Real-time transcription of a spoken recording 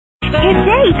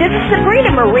Today, this is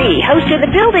Sabrina Marie, host of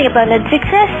the Building Abundant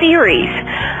Success Series,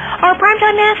 our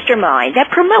primetime mastermind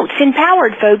that promotes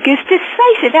empowered focus,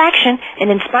 decisive action,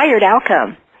 and inspired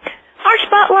outcome. Our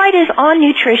spotlight is on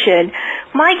nutrition.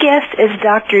 My guest is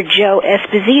Dr. Joe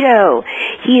Esposito.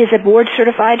 He is a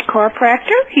board-certified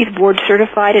chiropractor. He's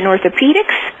board-certified in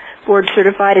orthopedics,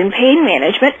 board-certified in pain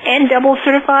management, and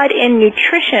double-certified in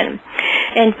nutrition.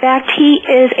 In fact, he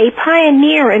is a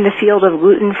pioneer in the field of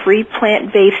gluten-free,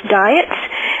 plant-based diets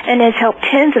and has helped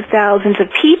tens of thousands of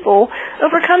people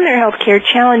overcome their healthcare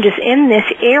challenges in this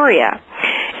area.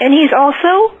 And he's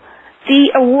also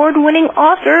the award-winning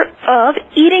author of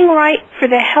Eating Right for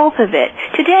the Health of It.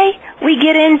 Today, we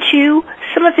get into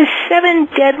some of his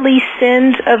 7 deadly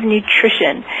sins of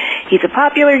nutrition. He's a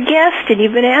popular guest, and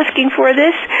you've been asking for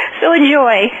this, so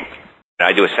enjoy.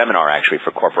 I do a seminar, actually,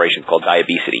 for corporations called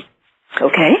Diabesity.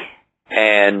 Okay.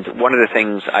 And one of the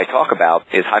things I talk about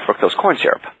is high fructose corn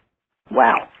syrup.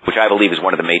 Wow. Which I believe is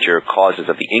one of the major causes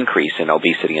of the increase in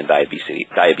obesity and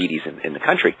diabetes in the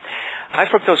country.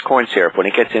 High fructose corn syrup, when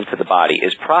it gets into the body,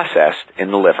 is processed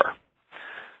in the liver.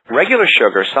 Regular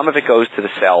sugar, some of it goes to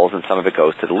the cells and some of it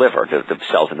goes to the liver, the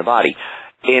cells in the body.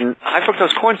 In high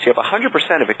fructose corn syrup,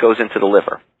 100% of it goes into the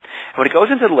liver. And when it goes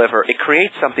into the liver, it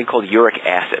creates something called uric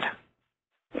acid.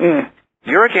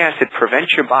 Uric acid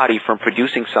prevents your body from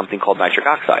producing something called nitric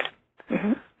oxide.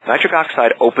 Nitric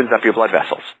oxide opens up your blood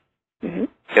vessels.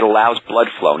 It allows blood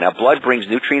flow. Now, blood brings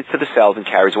nutrients to the cells and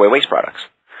carries away waste products.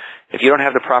 If you don't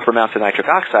have the proper amounts of nitric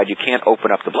oxide, you can't open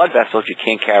up the blood vessels, you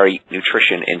can't carry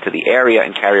nutrition into the area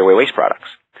and carry away waste products.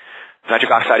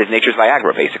 Nitric oxide is nature's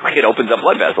Viagra, basically. It opens up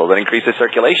blood vessels and increases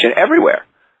circulation everywhere.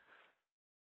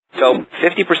 So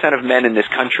 50% of men in this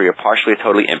country are partially or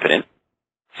totally impotent.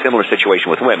 Similar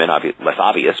situation with women, less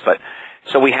obvious, but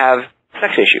so we have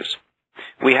sex issues.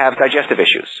 We have digestive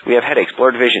issues. We have headaches,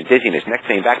 blurred vision, dizziness, neck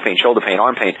pain, back pain, shoulder pain,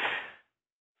 arm pain.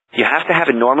 You have to have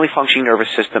a normally functioning nervous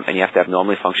system, and you have to have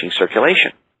normally functioning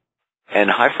circulation. And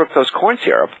high fructose corn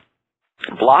syrup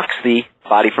blocks the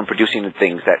body from producing the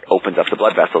things that opens up the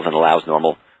blood vessels and allows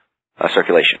normal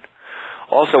circulation.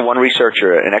 Also, one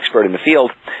researcher, an expert in the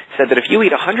field, said that if you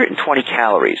eat 120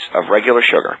 calories of regular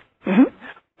sugar,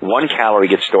 1 calorie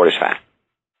gets stored as fat.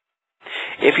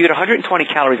 If you eat 120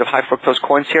 calories of high fructose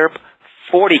corn syrup,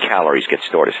 40 calories get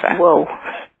stored as fat. Whoa.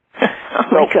 Oh,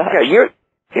 my God.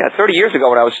 30 years ago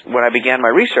when I began my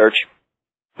research,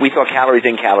 we thought calories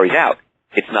in, calories out.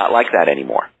 It's not like that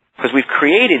anymore. Because we've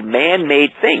created man-made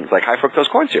things like high fructose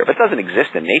corn syrup. It doesn't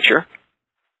exist in nature.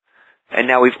 And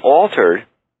now we've altered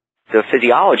the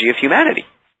physiology of humanity.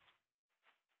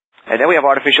 And then we have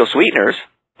artificial sweeteners,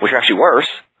 which are actually worse.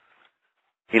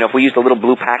 You know, if we use the little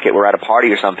blue packet, we're at a party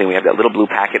or something, we have that little blue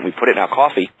packet and we put it in our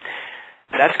coffee,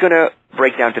 that's going to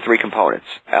break down to 3 components.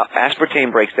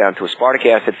 Aspartame breaks down to aspartic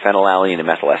acid, phenylalanine, and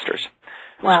methyl esters.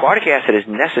 Wow. Aspartic acid is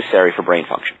necessary for brain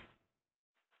function.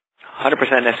 100%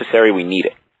 necessary, we need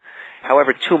it.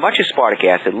 However, too much aspartic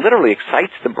acid literally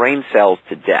excites the brain cells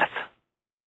to death.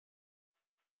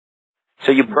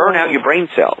 So you burn out your brain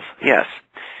cells, yes.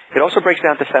 It also breaks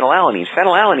down to phenylalanine.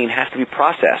 Phenylalanine has to be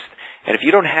processed. And if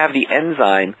you don't have the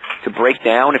enzyme to break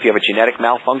down, if you have a genetic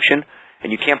malfunction,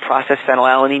 and you can't process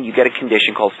phenylalanine, you get a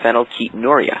condition called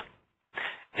phenylketonuria.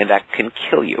 And that can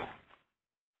kill you.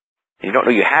 And you don't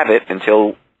know you have it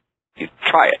until you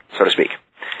try it, so to speak.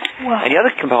 Wow. And the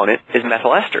other component is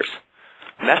methyl esters.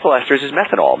 Methyl esters is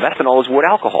methanol. Methanol is wood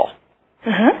alcohol.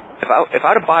 If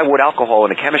I were to buy wood alcohol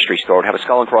in a chemistry store, it would have a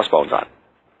skull and crossbones on.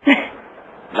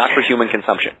 Not for human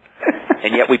consumption.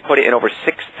 And yet we put it in over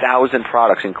 6,000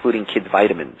 products, including kids'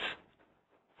 vitamins,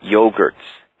 yogurts,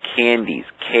 candies,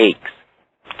 cakes,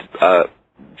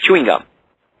 chewing gum.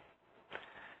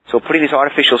 So we're putting this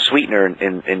artificial sweetener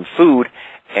in food,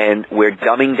 and we're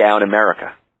dumbing down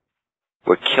America.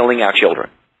 We're killing our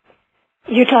children.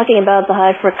 You're talking about the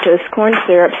high fructose corn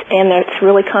syrups, and that's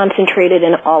really concentrated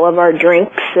in all of our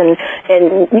drinks and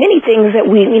many things that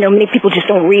many people just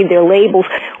don't read their labels.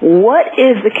 What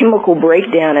is the chemical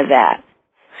breakdown of that?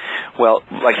 Well,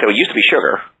 like I said, it used to be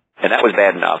sugar, and that was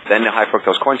bad enough. Then the high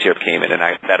fructose corn syrup came in, and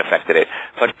that affected it.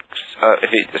 But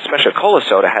especially cola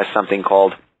soda has something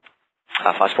called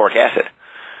phosphoric acid.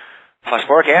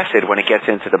 Phosphoric acid, when it gets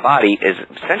into the body, is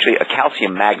essentially a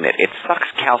calcium magnet. It sucks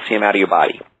calcium out of your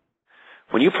body.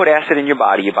 When you put acid in your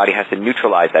body has to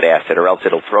neutralize that acid, or else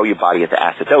it'll throw your body into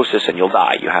acidosis and you'll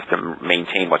die. You have to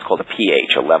maintain what's called a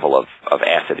pH, a level of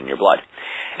acid in your blood.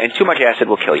 And too much acid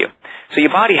will kill you. So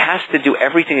your body has to do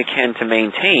everything it can to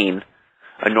maintain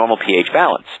a normal pH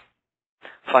balance.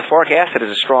 Phosphoric acid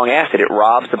is a strong acid. It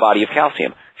robs the body of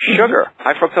calcium. Sugar,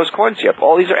 high fructose corn syrup,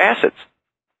 all these are acids.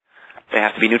 They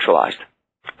have to be neutralized.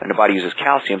 and the body uses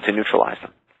calcium to neutralize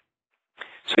them.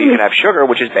 So you can have sugar,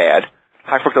 which is bad,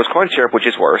 high fructose corn syrup, which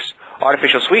is worse,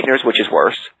 artificial sweeteners, which is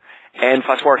worse, and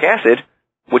phosphoric acid,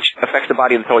 which affects the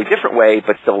body in a totally different way,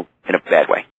 but still in a bad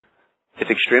way. It's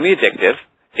extremely addictive.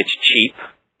 It's cheap.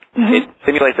 It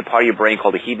stimulates a part of your brain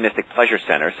called the hedonistic pleasure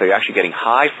center, so you're actually getting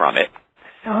high from it.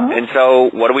 And so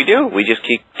what do? We just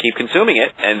keep consuming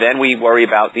it, and then we worry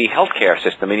about the healthcare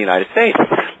system in the United States.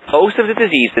 Most of the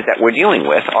diseases that we're dealing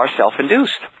with are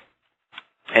self-induced.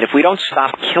 And if we don't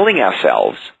stop killing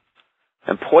ourselves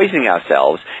and poisoning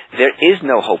ourselves, there is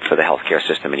no hope for the healthcare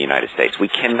system in the United States. We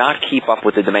cannot keep up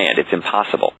with the demand. It's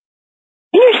impossible.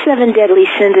 In your 7 deadly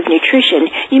sins of nutrition,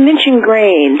 you mentioned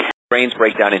grains. Grains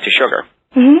break down into sugar.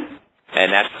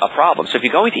 And that's a problem. So if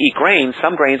you're going to eat grains,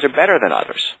 some grains are better than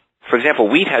others. For example,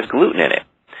 wheat has gluten in it.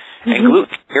 And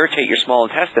gluten irritate your small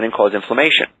intestine and cause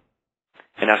inflammation.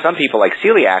 And now some people, like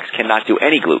celiacs, cannot do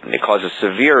any gluten. It causes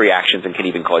severe reactions and can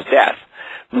even cause death.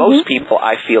 Most people,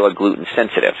 I feel, are gluten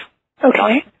sensitive.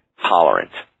 Okay.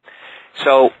 Tolerant.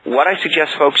 So what I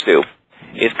suggest folks do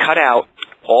is cut out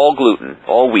all gluten,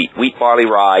 all wheat, barley,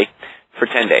 rye, for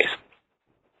 10 days.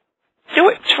 Do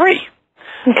it. It's free.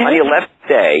 Okay. On the 11th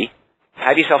day,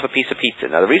 have yourself a piece of pizza.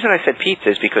 Now, the reason I said pizza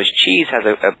is because cheese has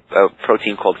a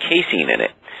protein called casein in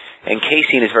it. And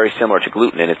casein is very similar to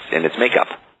gluten in its makeup.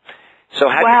 So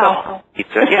have yourself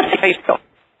pizza. Yeah, see how you feel.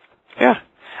 Yeah.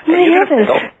 You're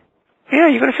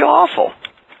going to feel awful.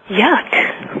 Yuck.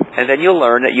 And then you'll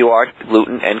learn that you are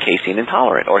gluten and casein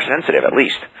intolerant, or sensitive at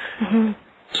least.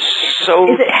 So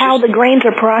is it how the grains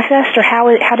are processed, or how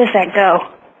does that go?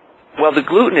 Well, the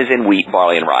gluten is in wheat,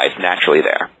 barley, and rye. It's naturally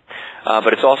there.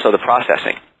 But it's also the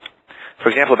processing. For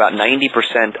example, about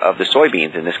 90% of the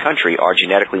soybeans in this country are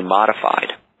genetically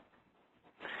modified.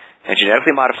 And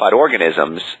genetically modified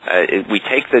organisms, we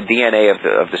take the DNA of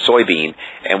the soybean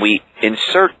and we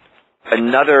insert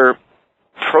another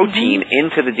protein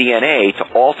into the DNA to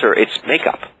alter its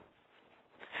makeup.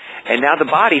 And now the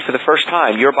body, for the first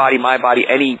time, your body, my body,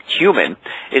 any human,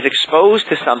 is exposed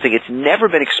to something it's never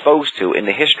been exposed to in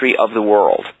the history of the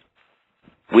world.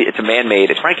 It's a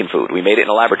man-made, it's Frankenfood. We made it in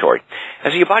a laboratory.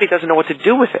 And so your body doesn't know what to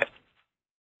do with it.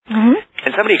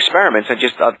 And somebody experiments, and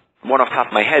just one off the top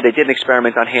of my head, they did an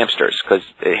experiment on hamsters, because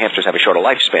hamsters have a shorter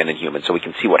lifespan than humans, so we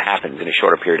can see what happens in a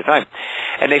shorter period of time.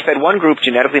 And they fed one group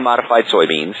genetically modified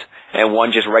soybeans, and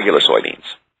one just regular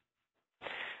soybeans.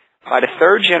 By the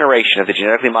third generation of the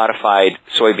genetically modified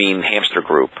soybean hamster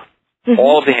group,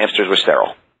 all of the hamsters were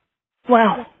sterile.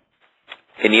 Wow.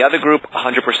 In the other group,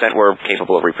 100% were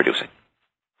capable of reproducing.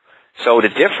 So the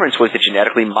difference was the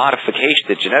genetic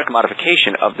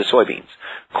modification of the soybeans.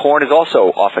 Corn is also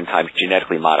oftentimes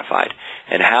genetically modified.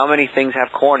 And how many things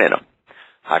have corn in them?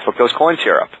 High fructose corn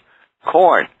syrup,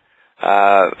 corn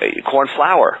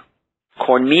flour,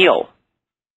 corn meal.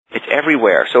 It's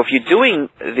everywhere. So if you're doing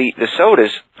the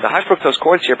sodas, the high fructose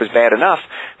corn syrup is bad enough,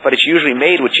 but it's usually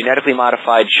made with genetically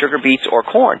modified sugar beets or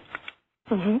corn,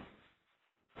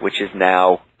 which is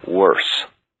now worse.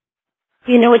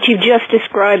 You know what you've just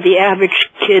described, the average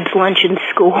kid's lunch in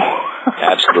school.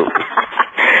 Absolutely.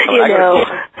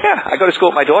 I go to school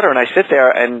with my daughter, and I sit there,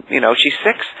 and, she's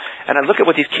 6, and I look at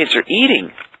what these kids are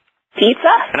eating.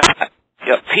 Pizza?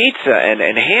 And pizza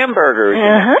and hamburgers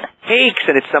and cakes,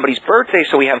 and it's somebody's birthday,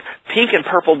 so we have pink and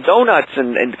purple donuts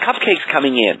and cupcakes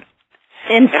coming in.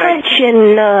 And punch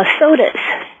and sodas.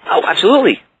 Oh,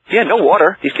 absolutely. Yeah, no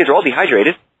water. These kids are all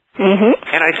dehydrated.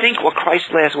 And I think what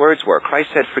Christ's last words were, Christ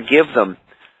said, "Forgive them,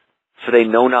 for they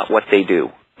know not what they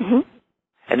do."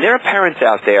 And there are parents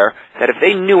out there that if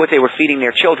they knew what they were feeding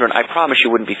their children, I promise you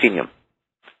wouldn't be feeding them.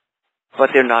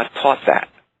 But they're not taught that.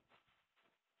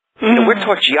 We're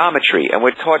taught geometry and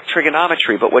we're taught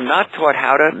trigonometry, but we're not taught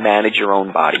how to manage your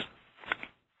own body.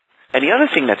 And the other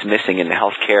thing that's missing in the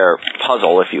healthcare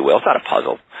puzzle, if you will, it's not a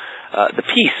puzzle, the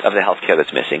piece of the healthcare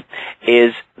that's missing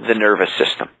is the nervous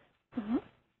system.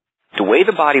 The way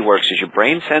the body works is your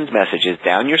brain sends messages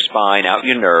down your spine, out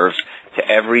your nerves, to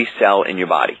every cell in your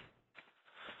body.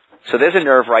 So there's a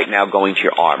nerve right now going to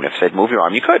your arm. And if I said, move your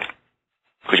arm, you could,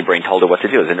 because your brain told it what to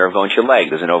do. There's a nerve going to your leg.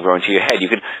 There's a nerve going to your head. You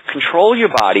can control your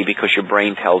body because your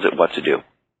brain tells it what to do.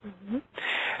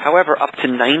 However, up to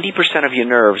 90% of your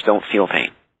nerves don't feel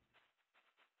pain.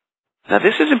 Now,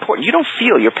 this is important. You don't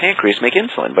feel your pancreas make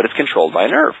insulin, but it's controlled by a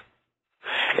nerve.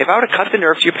 If I were to cut the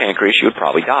nerve to your pancreas, you would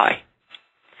probably die.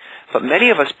 But many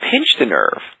of us pinch the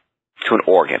nerve to an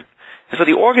organ. And so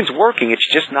the organ's working, it's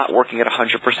just not working at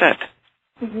 100%.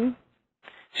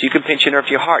 So you can pinch a nerve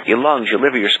to your heart, your lungs, your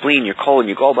liver, your spleen, your colon,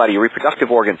 your gallbladder, your reproductive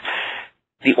organs.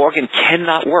 The organ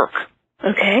cannot work.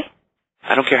 Okay.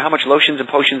 I don't care how much lotions and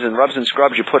potions and rubs and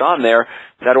scrubs you put on there,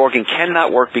 that organ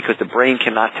cannot work because the brain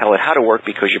cannot tell it how to work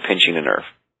because you're pinching a nerve.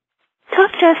 Talk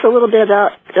to us a little bit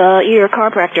about, you're a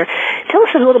chiropractor. Tell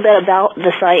us a little bit about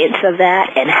the science of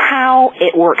that and how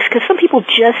it works, because some people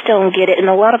just don't get it, and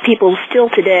a lot of people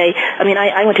still today, I mean,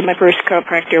 I went to my first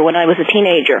chiropractor when I was a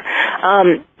teenager.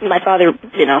 My father,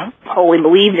 wholly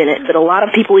believed in it, but a lot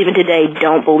of people even today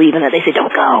don't believe in it. They say,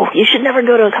 don't go. You should never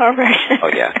go to a chiropractor.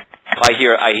 Oh, yeah. I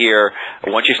hear,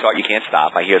 once you start, you can't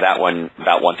stop. I hear that one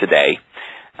about once a day.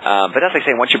 But that's like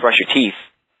saying once you brush your teeth,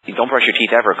 you don't brush your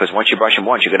teeth ever, because once you brush them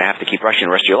once, you're going to have to keep brushing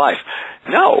the rest of your life.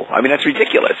 No, I mean, that's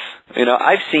ridiculous.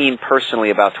 I've seen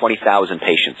personally about 20,000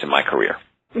 patients in my career.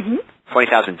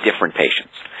 20,000 different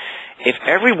patients. If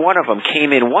every one of them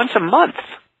came in once a month,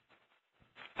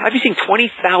 I'd be seeing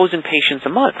 20,000 patients a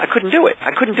month. I couldn't do it. I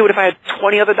couldn't do it if I had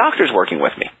 20 other doctors working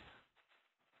with me.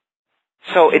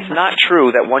 So it's not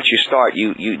true that once you start,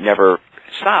 you never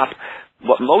stop.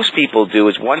 What most people do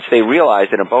is once they realize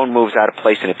that a bone moves out of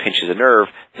place and it pinches a nerve,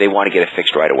 they want to get it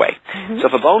fixed right away. So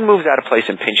if a bone moves out of place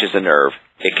and pinches a nerve,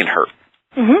 it can hurt.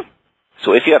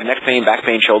 So if you have neck pain, back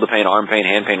pain, shoulder pain, arm pain,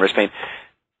 hand pain, wrist pain,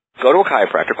 go to a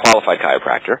chiropractor, qualified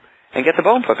chiropractor, and get the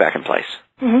bone put back in place.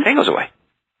 Pain goes away.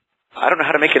 I don't know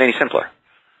how to make it any simpler.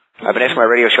 I've been asking my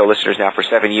radio show listeners now for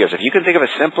 7 years. If you can think of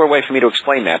a simpler way for me to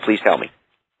explain that, please tell me.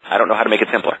 I don't know how to make it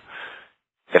simpler.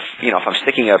 If I'm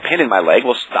sticking a pin in my leg,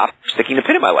 well, stop sticking the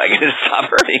pin in my leg and stop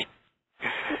hurting.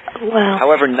 Wow.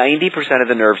 However, 90% of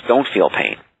the nerves don't feel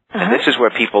pain. And this is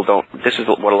what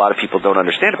a lot of people don't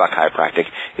understand about chiropractic,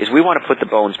 is we want to put the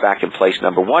bones back in place,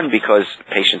 number one, because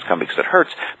patients come because it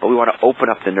hurts, but we want to open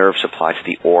up the nerve supply to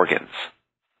the organs.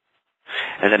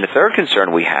 And then the third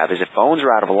concern we have is if bones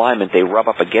are out of alignment, they rub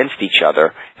up against each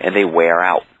other and they wear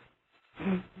out.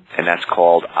 And that's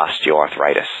called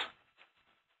osteoarthritis.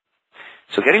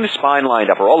 So getting the spine lined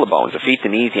up, or all the bones, the feet, the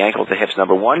knees, the ankles, the hips,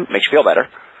 number one, makes you feel better.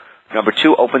 Number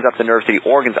two, opens up the nerve to the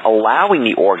organs, allowing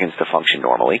the organs to function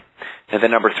normally. And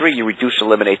then number three, you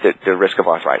eliminate the risk of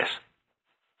arthritis.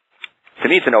 To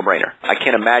me, it's a no-brainer. I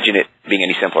can't imagine it being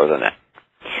any simpler than that.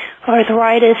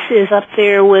 Arthritis is up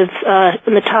there with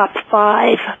in the top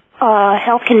 5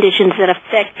 health conditions that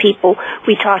affect people.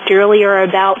 We talked earlier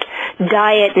about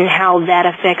diet and how that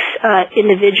affects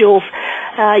individuals.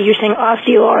 You're saying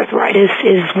osteoarthritis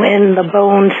is when the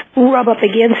bones rub up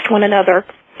against one another.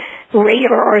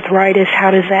 Regular arthritis,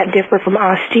 how does that differ from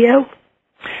osteo?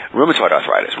 Rheumatoid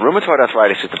arthritis. Rheumatoid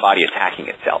arthritis is the body attacking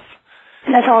itself.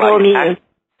 And that's autoimmune.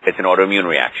 It's an autoimmune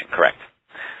reaction, correct.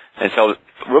 And so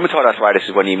rheumatoid arthritis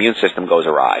is when the immune system goes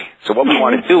awry. So what we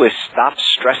want to do is stop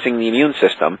stressing the immune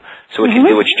system so it can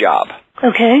do its job.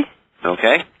 Okay.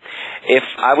 If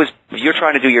you're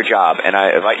trying to do your job, and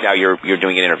right now you're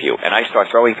doing an interview, and I start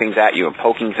throwing things at you and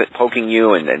poking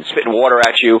you and spitting water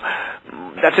at you,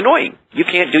 that's annoying. You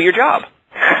can't do your job.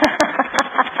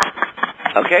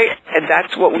 Okay? And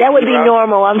that's what that would be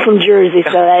normal. I'm from Jersey,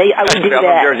 so I would do that. I'm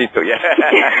from Jersey, too,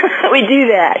 yeah. We do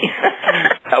that.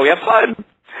 We have fun.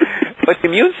 But the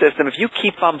immune system, if you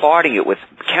keep bombarding it with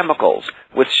chemicals,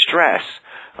 with stress,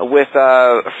 with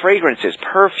fragrances,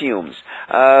 perfumes,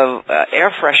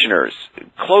 air fresheners,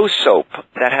 clothes soap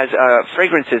that has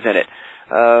fragrances in it,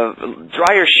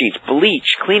 dryer sheets,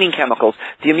 bleach, cleaning chemicals,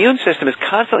 the immune system is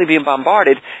constantly being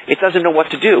bombarded. It doesn't know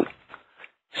what to do.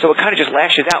 So it kind of just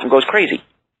lashes out and goes crazy.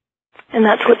 And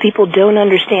that's what people don't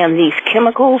understand, these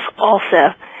chemicals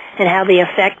also, and how they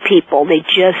affect people. They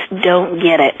just don't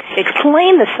get it.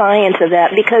 Explain the science of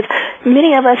that, because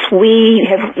many of us,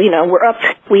 we're up,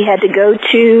 we had to go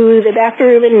to the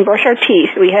bathroom and brush our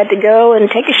teeth. We had to go and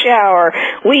take a shower.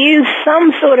 We use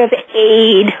some sort of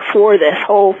aid for this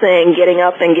whole thing, getting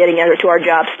up and getting to our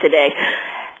jobs today.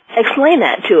 Explain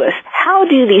that to us. How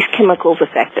do these chemicals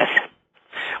affect us?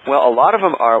 Well, a lot of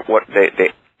them are what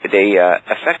they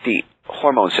affect the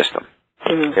hormone system.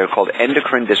 They're called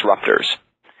endocrine disruptors.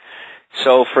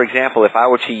 So, for example, if I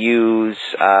were to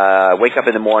wake up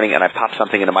in the morning and I pop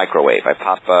something in a microwave, I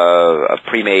pop a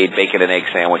pre-made bacon and egg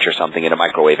sandwich or something in a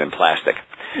microwave in plastic.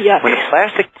 Yuck. When the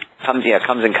plastic comes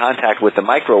in contact with the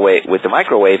microwave,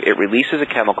 it releases a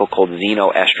chemical called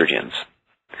xenoestrogens.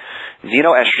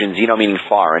 Xenoestrogen, xeno meaning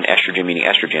foreign, estrogen meaning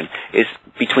estrogen, is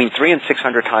between 300 and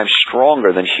 600 times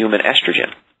stronger than human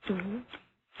estrogen.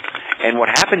 And what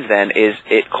happens then is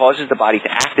it causes the body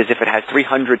to act as if it has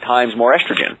 300 times more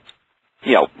estrogen,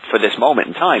 for this moment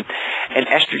in time. And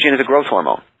estrogen is a growth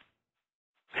hormone.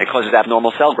 It causes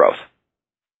abnormal cell growth.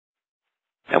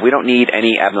 Now, we don't need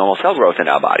any abnormal cell growth in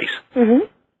our bodies.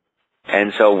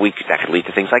 And so that could lead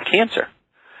to things like cancer.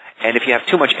 And if you have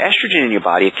too much estrogen in your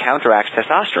body, it counteracts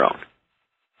testosterone.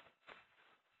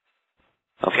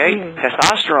 Okay?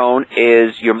 Testosterone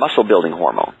is your muscle-building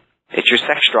hormone. It's your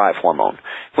sex drive hormone.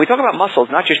 When we talk about muscles,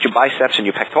 not just your biceps and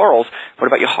your pectorals, what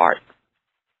about your heart?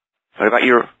 What about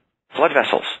your blood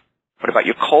vessels? What about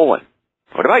your colon?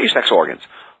 What about your sex organs?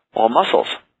 All muscles.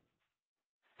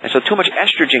 And so too much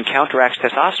estrogen counteracts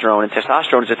testosterone, and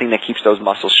testosterone is the thing that keeps those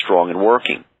muscles strong and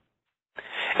working.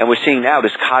 And we're seeing now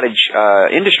this cottage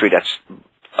industry that's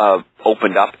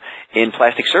opened up in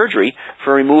plastic surgery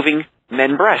for removing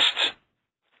men breasts.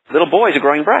 Little boys are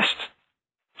growing breasts.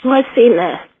 Well, I've seen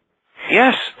that.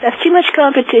 Yes. That's too much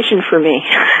competition for me.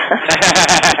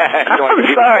 I'm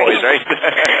sorry. Boys, right?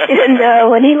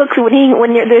 No, when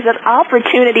there's an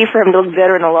opportunity for him to look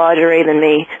better in a lingerie than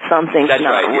me, something's That's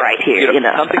not right here,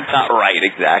 Something's not right,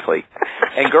 exactly.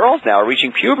 And girls now are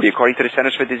reaching puberty, according to the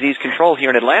Centers for Disease Control here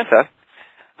in Atlanta.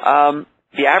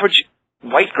 The average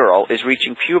white girl is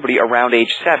reaching puberty around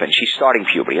age 7. She's starting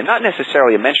puberty, and not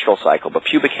necessarily a menstrual cycle, but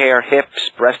pubic hair,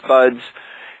 hips, breast buds.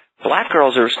 Black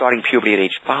girls are starting puberty at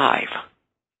age 5.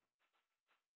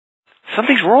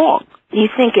 Something's wrong. You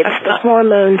think it's the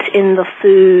hormones in the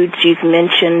foods you've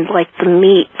mentioned, like the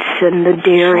meats and the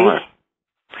dairy?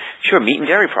 Sure, meat and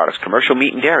dairy products, commercial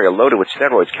meat and dairy are loaded with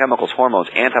steroids, chemicals, hormones,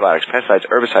 antibiotics, pesticides,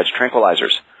 herbicides,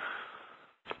 tranquilizers.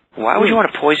 Why would you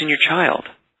want to poison your child?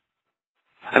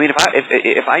 I mean,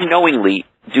 if I knowingly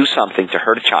do something to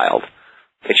hurt a child,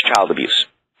 it's child abuse.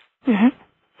 Mm-hmm.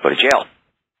 Go to jail.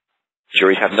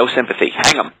 Juries have no sympathy.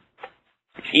 Hang them.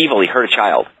 It's evil. He hurt a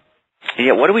child. And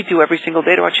yet, what do we do every single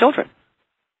day to our children?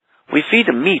 We feed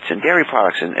them meats and dairy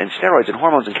products and steroids and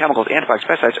hormones and chemicals, antibiotics,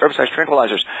 pesticides, herbicides,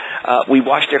 tranquilizers. We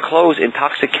wash their clothes in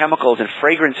toxic chemicals and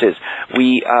fragrances.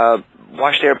 We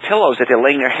wash their pillows that they're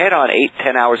laying their head on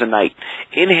 8-10 hours a night,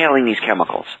 inhaling these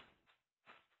chemicals.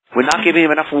 We're not giving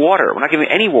them enough water. We're not giving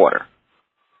them any water.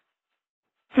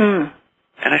 And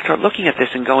I start looking at this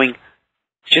and going,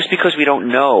 just because we don't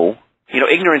know,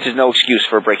 ignorance is no excuse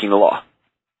for breaking the law.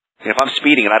 If I'm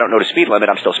speeding and I don't know the speed limit,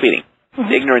 I'm still speeding.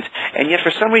 Mm-hmm. Ignorance. And yet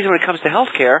for some reason when it comes to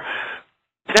health care,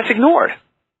 that's ignored.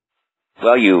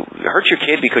 Well, you hurt your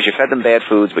kid because you fed them bad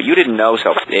foods, but you didn't know,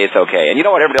 so it's okay. And you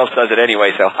know what? Everybody else does it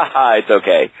anyway, so it's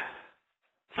okay.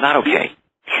 It's not okay.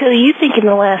 So you think in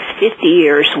the last 50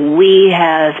 years we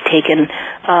have taken,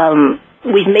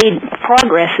 we've made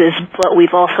progresses, but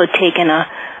we've also taken a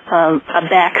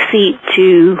back seat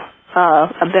to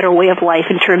a better way of life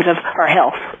in terms of our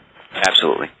health?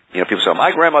 Absolutely. People say,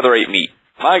 my grandmother ate meat.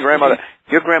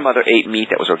 Your grandmother ate meat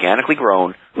that was organically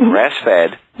grown,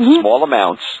 grass-fed, small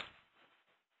amounts,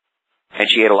 and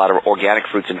she ate a lot of organic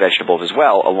fruits and vegetables as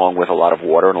well, along with a lot of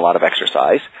water and a lot of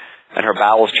exercise. And her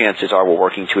bowels, chances are, were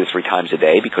working 2 to 3 times a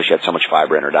day because she had so much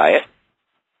fiber in her diet.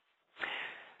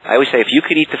 I always say, if you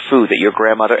could eat the food that your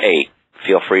grandmother ate,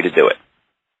 feel free to do it.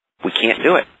 We can't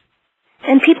do it.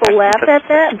 And people laugh at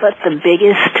that, but the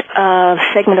biggest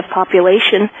segment of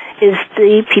population is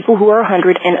the people who are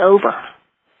 100 and over.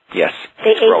 Yes.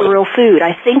 They ate real food.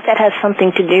 I think that has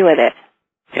something to do with it.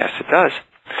 Yes, it does.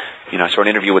 I saw an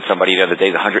interview with somebody the other day,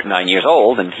 he's 109 years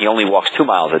old, and he only walks 2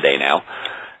 miles a day now.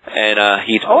 And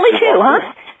he's only 2,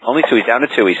 huh? Only 2. He's down to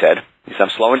 2, he said. He said, I'm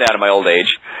slowing down in my old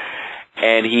age.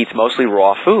 And he eats mostly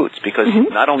raw foods because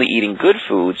not only eating good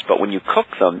foods, but when you cook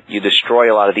them, you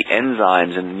destroy a lot of the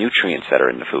enzymes and the nutrients that are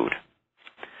in the food.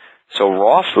 So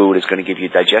raw food is going to give you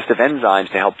digestive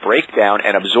enzymes to help break down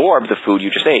and absorb the food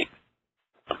you just ate.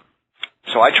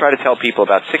 So I try to tell people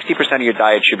about 60% of your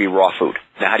diet should be raw food.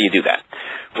 Now, how do you do that?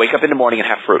 Wake up in the morning and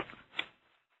have fruit.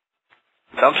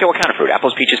 I don't care what kind of fruit.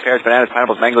 Apples, peaches, pears, bananas,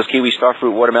 pineapples, mangoes, kiwis,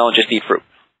 starfruit, watermelon, just eat fruit.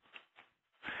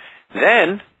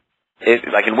 Then,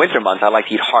 like in winter months, I like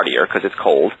to eat heartier because it's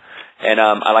cold. And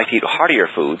I like to eat heartier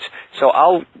foods. So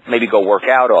I'll maybe go work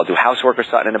out or I'll do housework or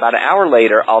something. And about an hour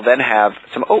later, I'll then have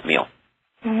some oatmeal.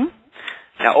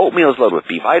 Now, oatmeal is loaded with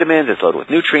B vitamins. It's loaded with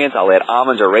nutrients. I'll add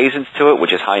almonds or raisins to it,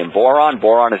 which is high in boron.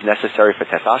 Boron is necessary for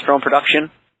testosterone production.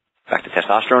 Back to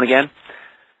testosterone again.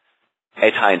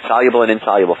 It's high in soluble and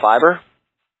insoluble fiber.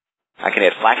 I can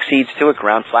add flax seeds to it,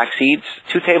 ground flax seeds.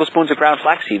 2 tablespoons of ground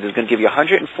flax seeds is going to give you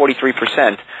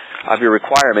 143% of your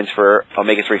requirements for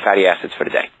omega-3 fatty acids for the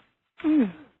day.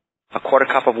 A quarter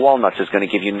cup of walnuts is going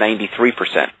to give you 93%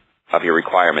 of your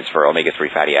requirements for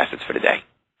omega-3 fatty acids for the day.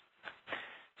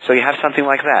 So you have something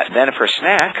like that. Then for a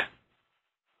snack,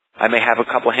 I may have a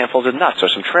couple of handfuls of nuts or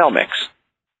some trail mix.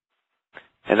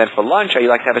 And then for lunch, I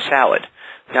like to have a salad.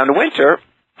 Now in the winter,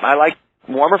 I like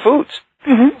warmer foods.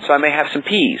 So I may have some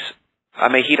peas. I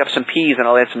may heat up some peas and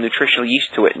I'll add some nutritional yeast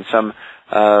to it and some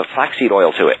flaxseed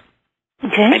oil to it.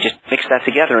 And just mix that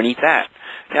together and eat that.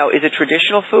 Now, is it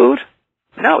traditional food?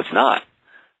 No, it's not.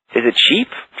 Is it cheap?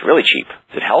 It's really cheap.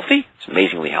 Is it healthy? It's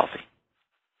amazingly healthy.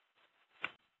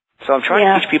 So I'm trying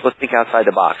to teach people to think outside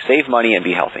the box, save money, and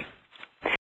be healthy.